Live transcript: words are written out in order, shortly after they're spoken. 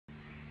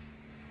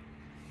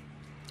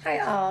Hi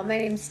all, my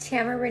name is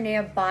Tamara Renee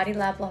of Body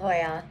Lab La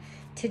Jolla.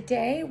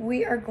 Today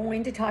we are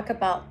going to talk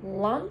about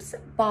lumps,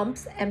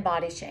 bumps, and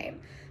body shame.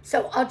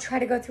 So I'll try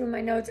to go through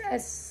my notes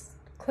as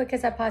quick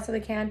as I possibly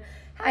can.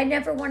 I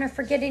never want to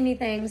forget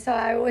anything, so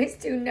I always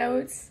do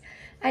notes.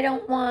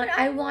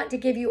 I want to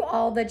give you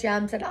all the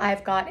gems that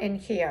I've got in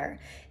here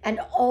and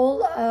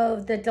all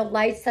of the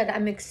delights that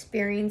I'm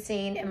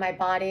experiencing in my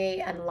body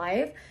and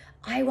life.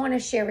 I want to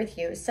share with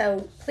you.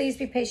 So please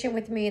be patient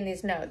with me in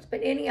these notes.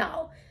 But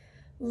anyhow,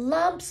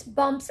 lumps,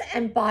 bumps,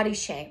 and body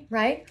shame,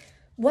 right?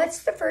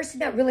 What's the first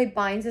thing that really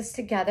binds us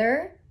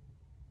together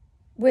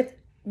with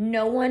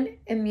no one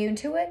immune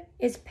to it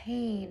is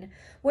pain.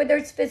 Whether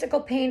it's physical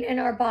pain in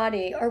our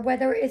body or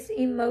whether it's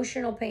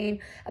emotional pain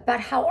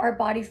about how our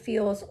body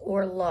feels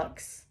or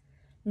looks.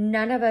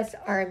 None of us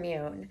are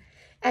immune.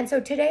 And so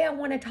today I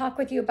want to talk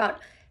with you about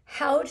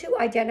how to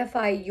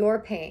identify your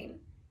pain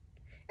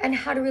and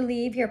how to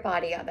relieve your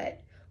body of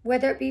it,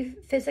 whether it be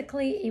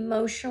physically,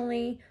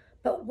 emotionally,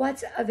 but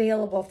what's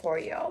available for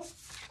you.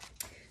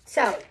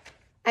 So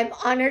I'm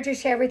honored to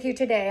share with you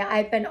today.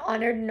 I've been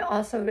honored and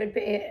also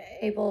been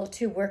able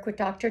to work with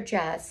Dr.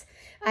 Jess.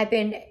 I've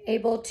been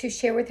able to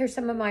share with her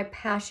some of my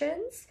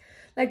passions.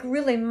 Like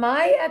really,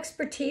 my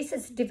expertise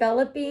is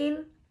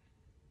developing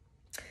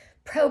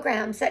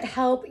programs that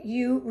help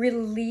you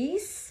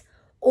release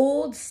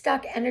old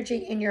stuck energy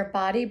in your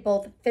body,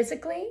 both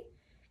physically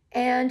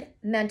and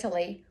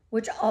mentally,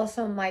 which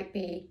also might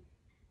be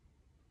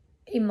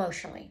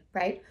emotionally,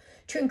 right?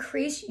 To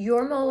increase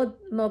your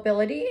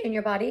mobility in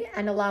your body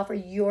and allow for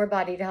your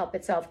body to help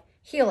itself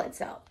heal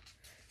itself.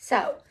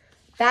 So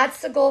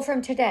that's the goal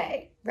from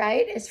today,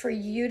 right? Is for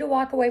you to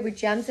walk away with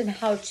gems and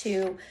how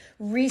to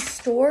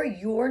restore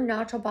your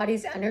natural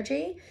body's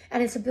energy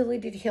and its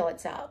ability to heal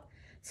itself.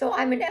 So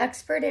I'm an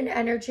expert in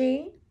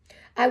energy.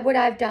 What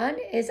I've done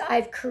is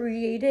I've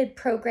created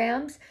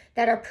programs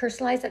that are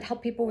personalized that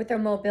help people with their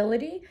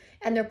mobility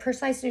and their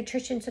personalized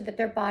nutrition so that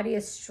their body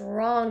is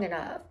strong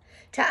enough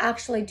to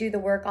actually do the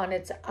work on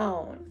its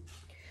own.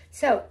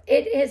 So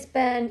it has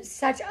been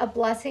such a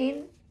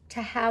blessing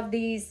to have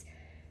these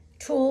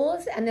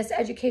tools and this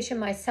education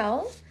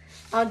myself.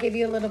 I'll give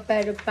you a little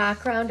bit of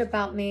background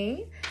about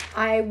me.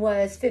 I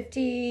was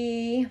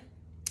 68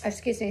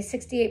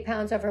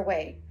 pounds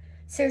overweight.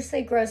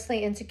 Seriously,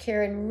 grossly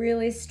insecure and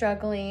really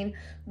struggling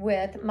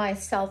with my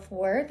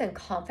self-worth and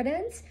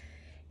confidence.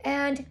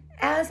 And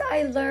as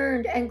I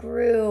learned and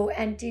grew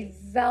and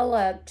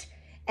developed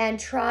and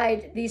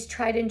tried these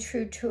tried and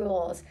true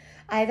tools,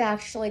 I've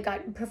actually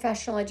gotten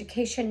professional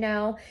education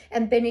now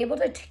and been able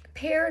to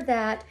pair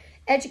that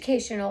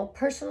educational,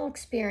 personal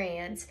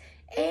experience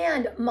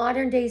and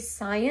modern day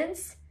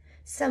science,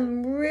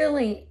 some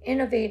really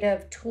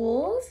innovative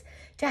tools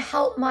to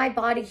help my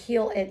body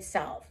heal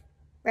itself,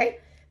 right?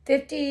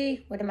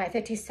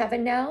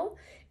 57 now,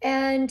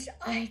 and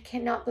I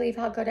cannot believe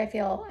how good I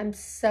feel.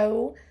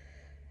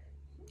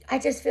 I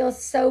just feel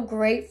so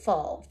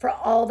grateful for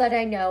all that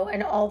I know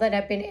and all that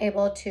I've been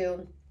able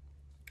to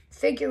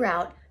figure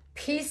out,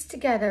 piece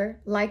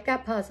together like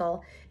that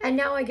puzzle, and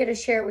now I get to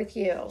share it with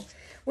you.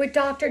 With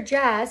Dr.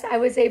 Jess, I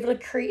was able to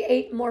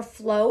create more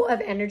flow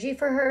of energy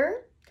for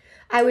her.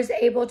 I was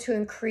able to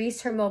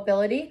increase her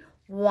mobility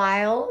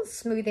while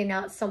smoothing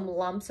out some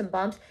lumps and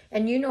bumps.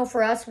 And you know,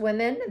 for us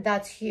women,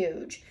 that's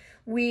huge.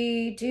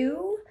 We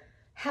do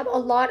have a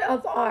lot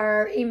of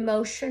our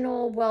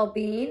emotional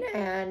well-being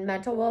and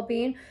mental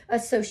well-being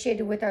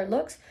associated with our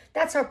looks.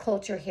 That's our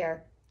culture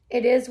here.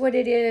 It is what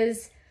it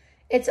is.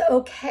 It's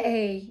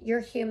okay.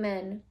 You're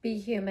human. Be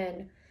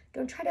human.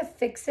 Don't try to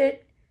fix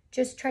it.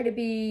 Just try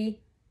to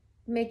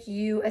make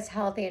you as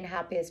healthy and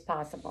happy as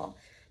possible.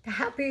 The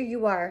happier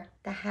you are,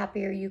 the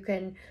happier you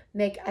can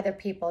make other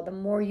people, the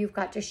more you've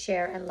got to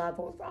share and love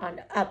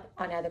up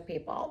on other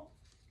people.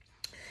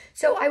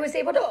 So I was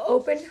able to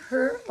open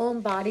her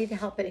own body to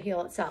help it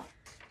heal itself,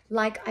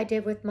 like I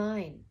did with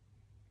mine.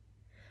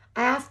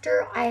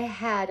 After I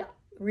had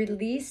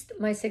released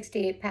my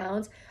 68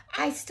 pounds,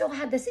 I still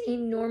had this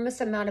enormous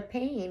amount of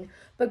pain,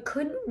 but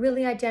couldn't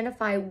really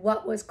identify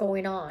what was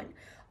going on.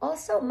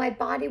 Also, my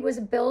body was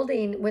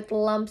building with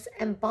lumps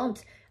and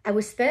bumps. I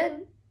was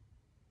thin.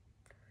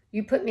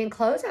 You put me in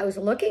clothes, I was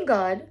looking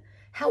good.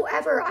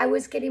 However, I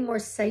was getting more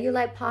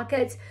cellulite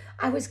pockets.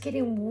 I was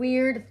getting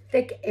weird,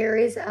 thick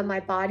areas of my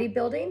body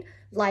building,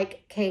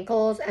 like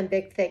cankles and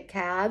big, thick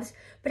calves,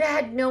 but I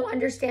had no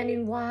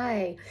understanding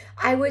why.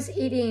 I was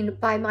eating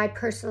by my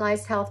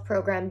personalized health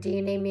program,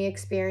 DNA Me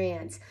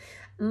Experience.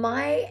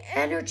 My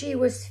energy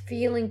was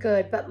feeling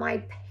good, but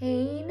my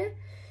pain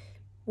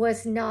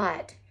was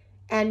not.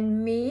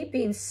 And me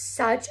being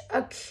such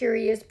a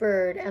curious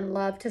bird and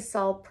love to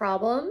solve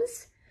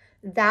problems,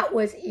 that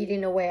was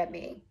eating away at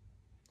me.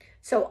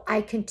 So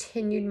I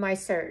continued my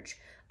search.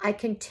 I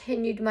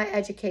continued my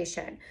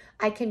education.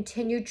 I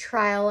continued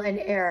trial and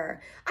error.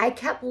 I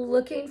kept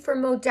looking for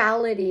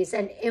modalities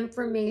and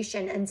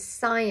information and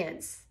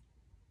science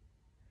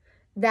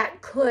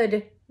that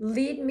could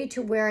lead me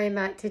to where I'm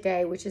at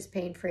today, which is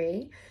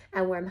pain-free,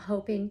 and where I'm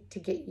hoping to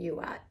get you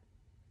at.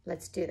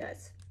 Let's do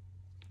this,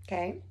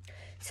 okay?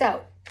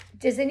 So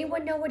Does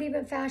anyone know what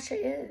even fascia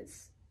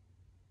is?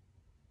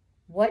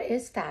 What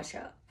is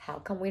fascia? How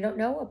come we don't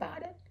know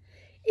about it?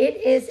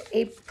 It is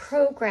a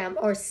program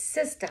or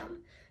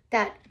system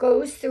that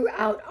goes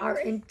throughout our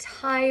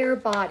entire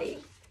body.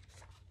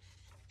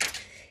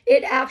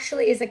 It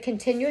actually is a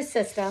continuous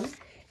system,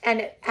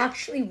 and it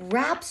actually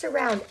wraps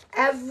around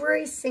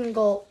every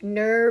single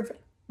nerve,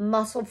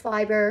 muscle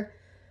fiber,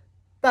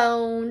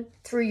 bone,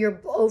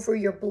 over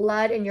your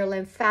blood and your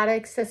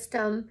lymphatic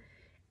system.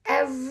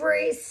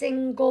 Every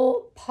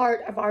single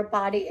part of our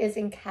body is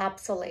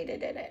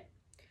encapsulated in it.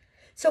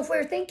 So if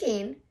we're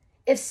thinking,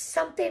 if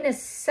something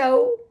is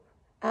so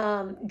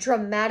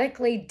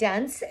dramatically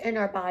dense in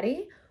our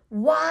body,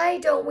 why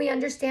don't we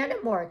understand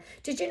it more?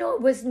 Did you know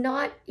it was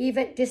not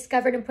even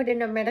discovered and put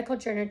in a medical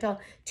journal until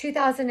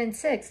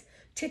 2006?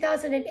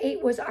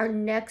 2008 was our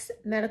next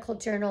medical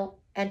journal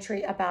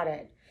entry about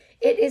it.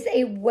 It is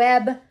a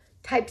web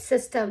type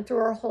system through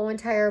our whole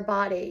entire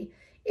body.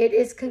 It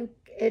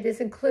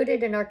is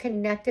included in our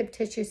connective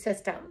tissue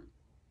system.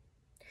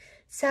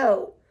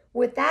 So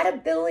with that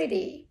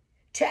ability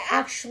to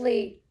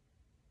actually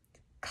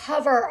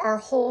cover our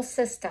whole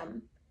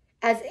system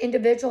as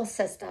individual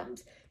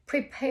systems,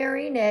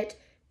 preparing it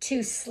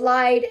to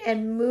slide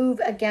and move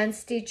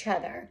against each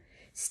other,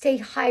 stay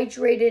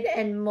hydrated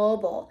and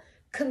mobile,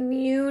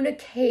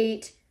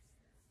 communicate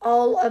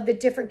all of the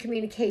different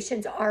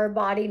communications our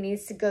body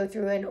needs to go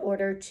through in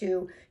order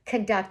to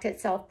conduct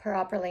itself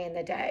properly in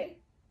the day.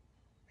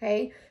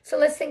 Okay, so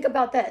let's think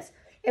about this.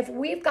 If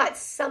we've got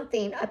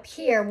something up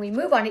here and we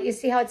move on it, you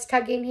see how it's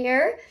tugging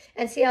here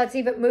and see how it's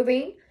even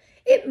moving?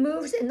 It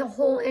moves in the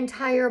whole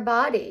entire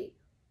body.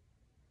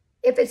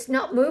 If it's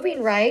not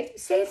moving right,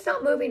 say it's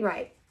not moving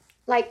right.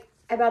 Like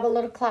I have a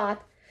little cloth.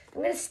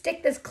 I'm going to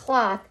stick this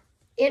cloth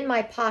in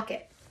my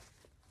pocket.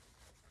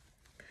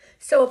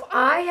 So if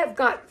I have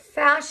got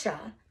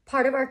fascia,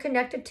 part of our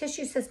connective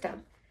tissue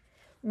system,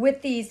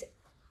 with these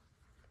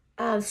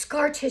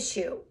scar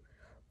tissue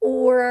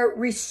or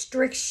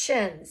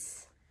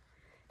restrictions,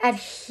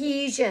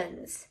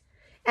 adhesions,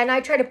 and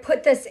I try to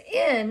put this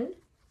in,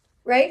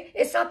 right?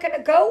 It's not going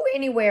to go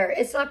anywhere.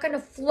 It's not going to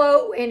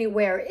flow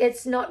anywhere.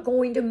 It's not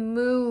going to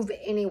move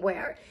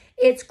anywhere.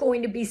 It's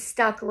going to be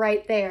stuck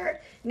right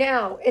there.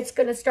 Now it's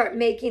going to start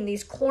making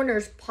these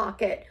corners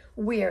pocket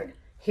weird.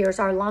 Here's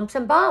our lumps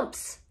and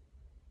bumps,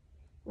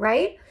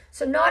 right?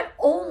 So not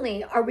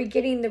only are we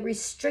getting the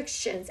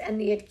restrictions and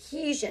the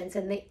adhesions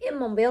and the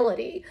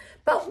immobility,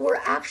 but we're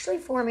actually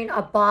forming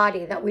a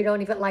body that we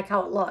don't even like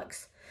how it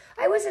looks.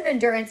 I was an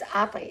endurance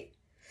athlete.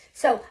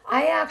 So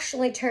I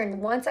actually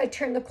once I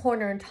turned the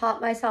corner and taught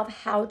myself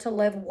how to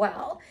live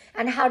well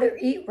and how to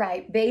eat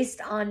right based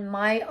on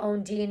my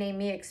own DNA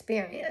me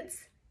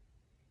experience,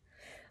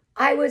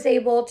 I was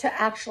able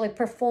to actually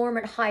perform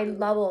at high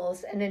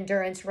levels in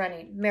endurance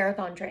running,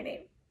 marathon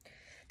training.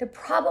 The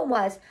problem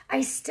was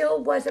I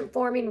still wasn't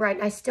forming right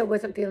and I still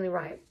wasn't feeling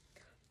right.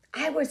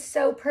 I was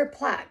so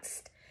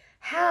perplexed.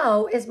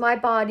 How is my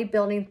body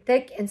building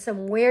thick in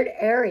some weird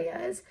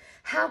areas?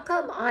 How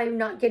come I'm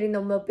not getting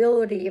the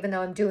mobility even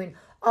though I'm doing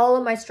all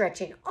of my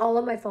stretching, all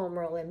of my foam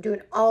rolling, I'm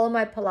doing all of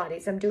my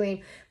Pilates, I'm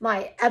doing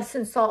my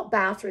Epsom salt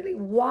bath relief?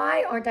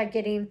 Why aren't I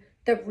getting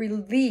the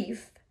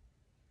relief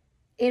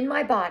in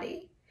my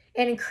body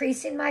and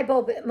increasing my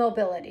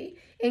mobility,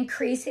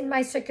 increasing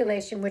my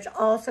circulation, which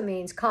also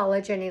means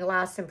collagen and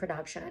elastin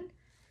production?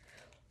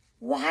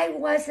 Why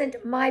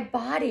wasn't my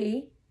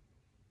body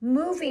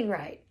moving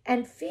right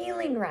and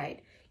feeling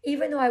right,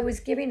 even though I was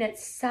giving it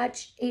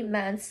such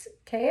immense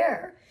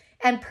care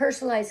and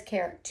personalized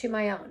care to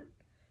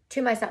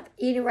myself,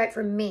 eating right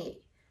for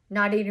me,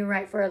 not eating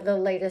right for the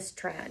latest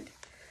trend?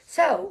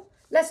 So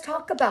let's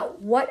talk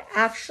about what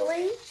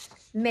actually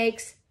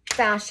makes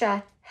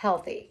fascia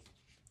healthy.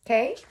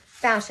 Okay,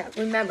 fascia,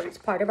 remember, it's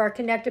part of our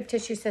connective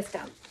tissue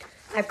system.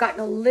 I've gotten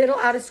a little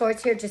out of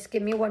sorts here. Just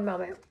give me one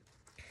moment.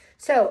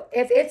 So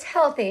if it's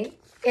healthy,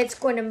 it's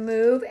going to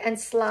move and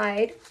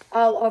slide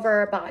all over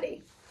our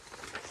body.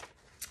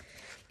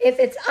 If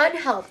it's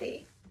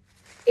unhealthy,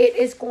 it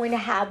is going to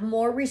have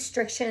more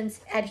restrictions,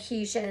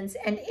 adhesions,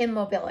 and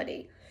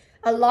immobility.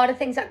 A lot of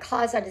things that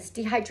cause that is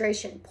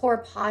dehydration, poor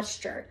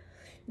posture,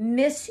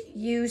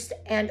 misuse,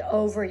 and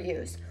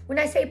overuse. When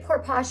I say poor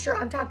posture,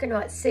 I'm talking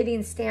about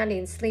sitting,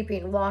 standing,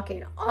 sleeping,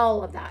 walking,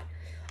 all of that.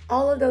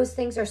 All of those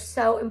things are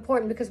so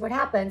important because what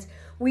happens,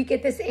 we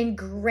get this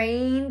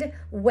ingrained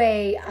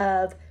way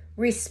of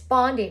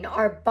responding.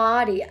 Our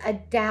body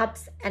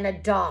adapts and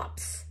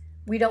adopts.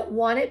 We don't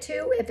want it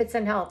to if it's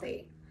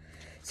unhealthy.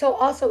 So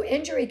also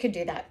injury could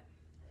do that.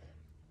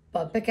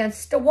 Bump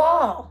against a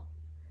wall,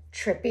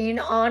 tripping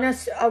on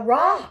a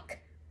rock,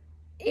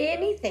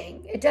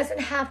 anything. It doesn't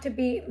have to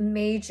be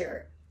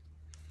major.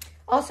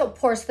 Also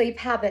poor sleep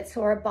habits,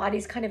 so our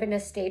body's kind of in a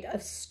state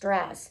of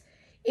stress.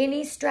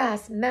 Any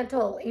stress,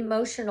 mental,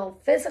 emotional,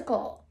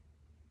 physical.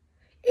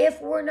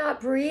 If we're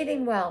not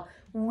breathing well,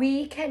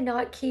 we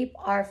cannot keep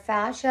our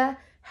fascia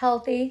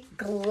healthy,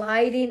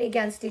 gliding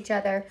against each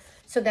other.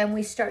 So then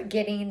we start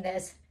getting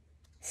this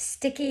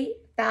sticky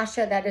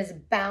fascia that is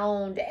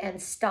bound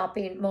and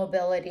stopping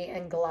mobility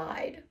and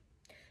glide.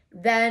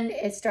 then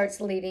it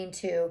starts leading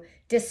to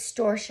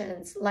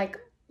distortions like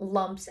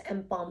lumps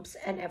and bumps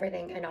and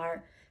everything in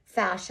our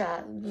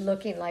fascia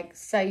looking like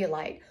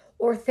cellulite,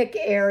 or thick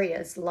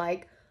areas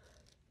like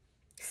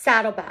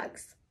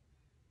saddlebags,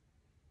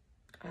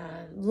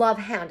 love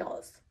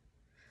handles,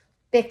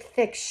 big,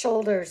 thick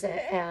shoulders,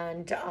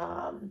 and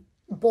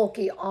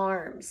bulky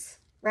arms,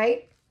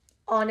 right?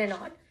 On and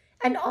on.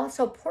 And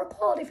also poor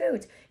quality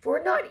foods. If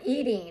we're not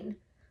eating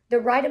the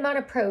right amount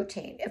of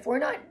protein, if we're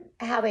not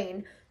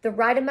having the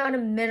right amount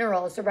of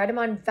minerals, the right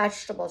amount of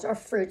vegetables or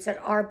fruits that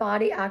our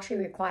body actually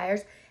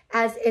requires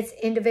as its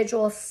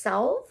individual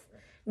self,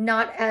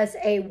 not as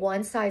a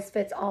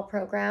one-size-fits-all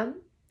program,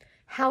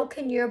 how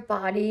can your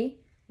body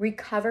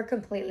recover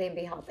completely and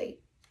be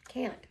healthy?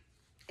 Can't.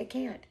 It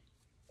can't.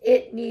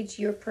 It needs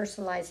your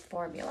personalized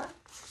formula.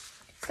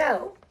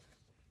 So,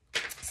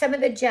 some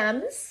of the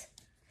gems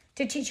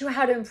to teach you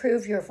how to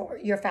improve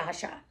your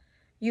fascia.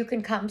 You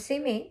can come see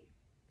me.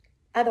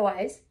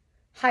 Otherwise,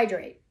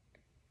 hydrate.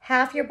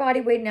 Half your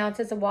body weight in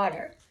ounces of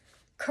water.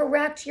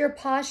 Correct your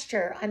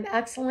posture. I'm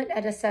excellent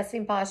at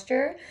assessing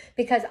posture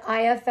because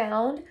I have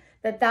found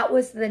that that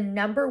was the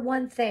number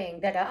one thing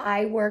that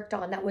I worked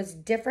on that was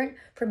different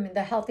from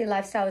the healthy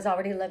lifestyle I was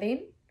already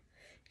living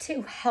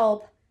to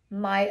help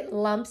my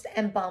lumps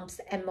and bumps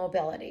and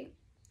mobility.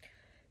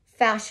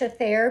 Fascia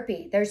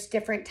therapy, there's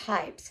different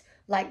types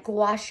like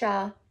gua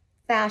sha,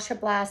 fascia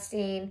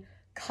blasting,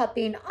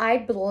 cupping. I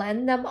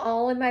blend them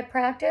all in my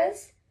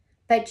practice,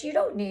 but you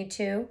don't need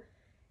to.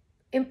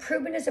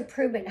 Improvement is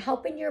improvement.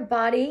 Helping your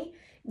body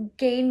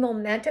gain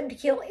momentum to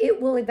heal,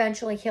 it will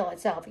eventually heal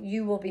itself.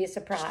 You will be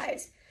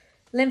surprised.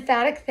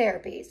 Lymphatic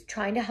therapies,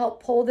 trying to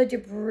help pull the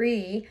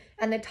debris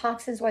and the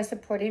toxins while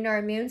supporting our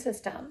immune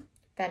system.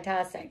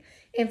 Fantastic.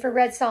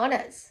 Infrared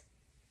saunas,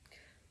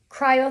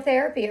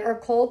 cryotherapy or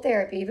cold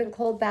therapy, even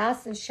cold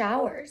baths and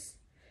showers.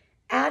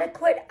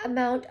 Adequate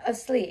amount of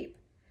sleep.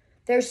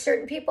 There's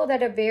certain people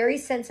that are very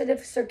sensitive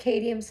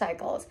circadian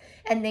cycles,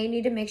 and they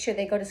need to make sure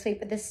they go to sleep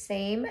at the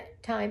same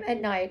time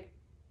at night,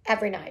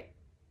 every night.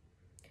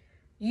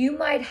 You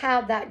might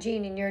have that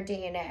gene in your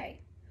DNA.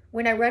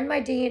 When I run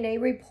my DNA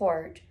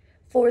report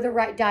for the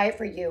right diet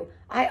for you,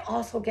 I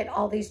also get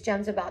all these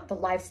gems about the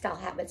lifestyle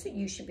habits that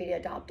you should be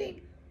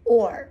adopting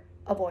or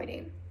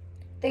avoiding,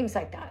 things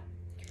like that.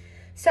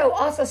 So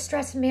also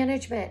stress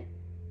management.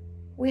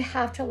 We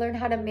have to learn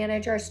how to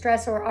manage our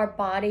stress or our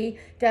body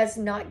does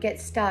not get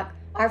stuck.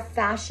 Our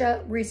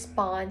fascia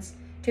responds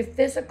to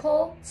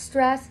physical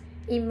stress,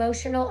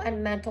 emotional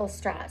and mental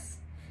stress.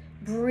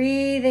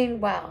 Breathing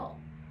well.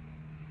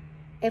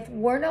 If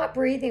we're not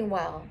breathing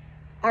well,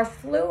 our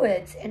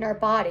fluids in our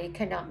body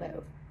cannot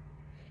move.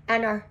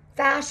 And our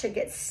fascia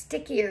gets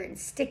stickier and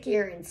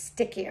stickier and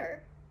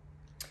stickier.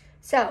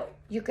 So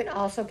you can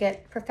also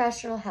get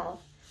professional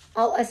help.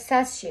 I'll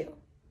assess you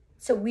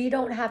so we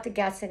don't have to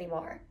guess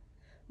anymore.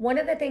 One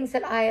of the things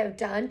that I have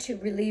done to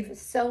relieve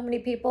so many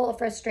people of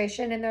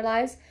frustration in their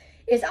lives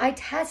is I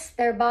test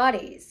their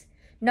bodies,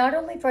 not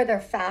only for their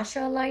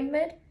fascia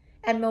alignment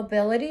and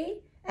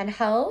mobility and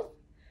health,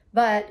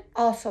 but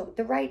also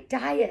the right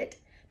diet,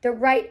 the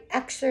right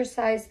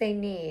exercise they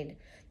need,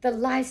 the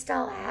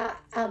lifestyle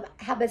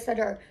habits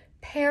that are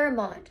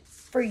paramount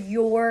for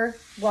your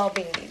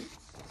well-being.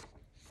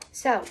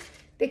 So,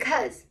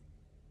 because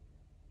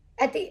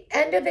at the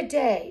end of the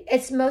day,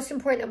 it's most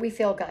important that we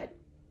feel good.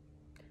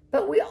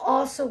 But we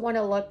also want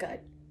to look good.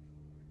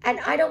 And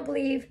I don't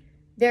believe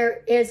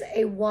there is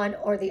a one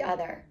or the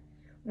other.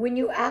 When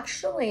you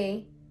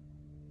actually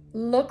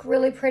look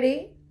really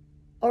pretty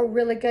or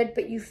really good,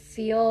 but you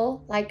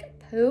feel like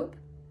poop,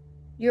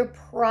 you're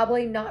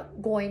probably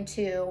not going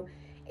to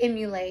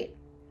emulate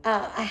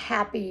a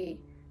happy,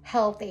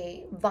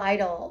 healthy,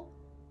 vital,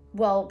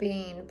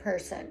 well-being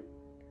person.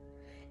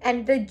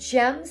 And the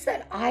gems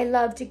that I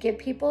love to give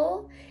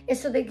people is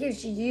so that it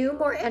gives you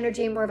more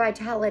energy, more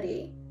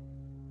vitality,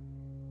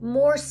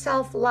 more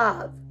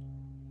self-love.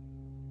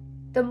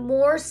 The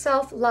more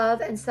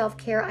self-love and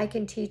self-care I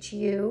can teach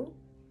you,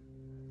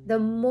 the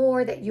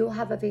more that you'll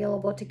have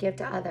available to give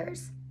to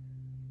others.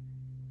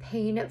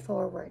 Paying it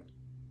forward,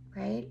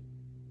 right?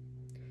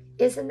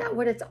 Isn't that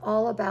what it's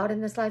all about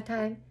in this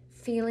lifetime?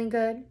 Feeling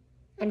good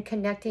and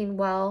connecting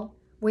well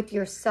with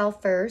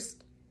yourself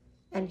first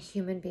and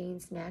human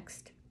beings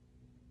next.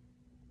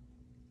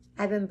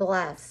 I've been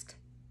blessed.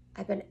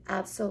 I've been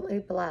absolutely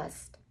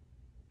blessed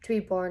to be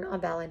born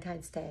on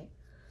Valentine's Day.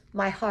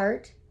 My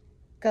heart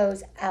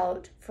goes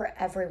out for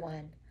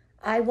everyone.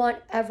 I want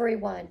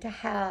everyone to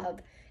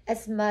have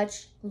as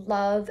much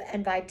love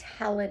and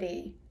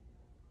vitality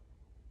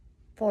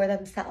for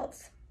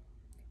themselves.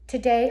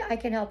 Today, I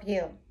can help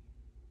you.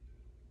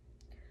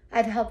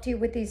 I've helped you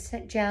with these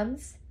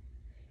gems,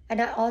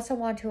 and I also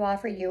want to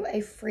offer you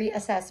a free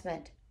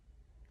assessment.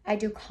 I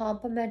do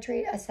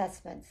complimentary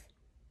assessments.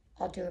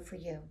 I'll do it for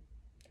you.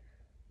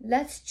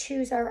 Let's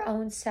choose our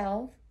own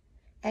self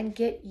and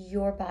get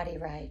your body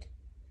right.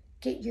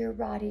 Get your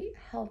body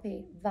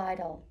healthy,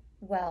 vital,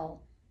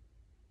 well,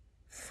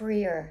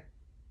 freer,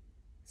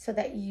 so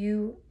that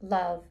you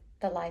love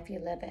the life you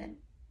live in.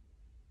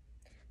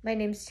 My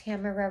name's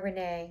Tamara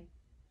Renee,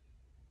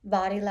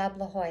 Body Lab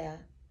La Jolla.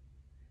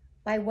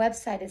 My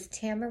website is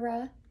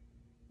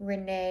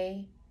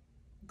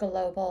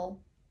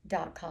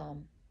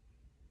tamarareneeglobal.com.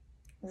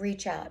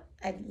 Reach out.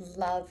 I'd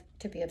love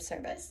to be of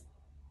service.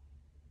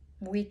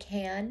 We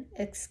can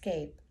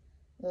escape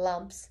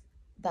lumps,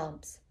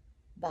 bumps,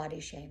 body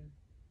shame.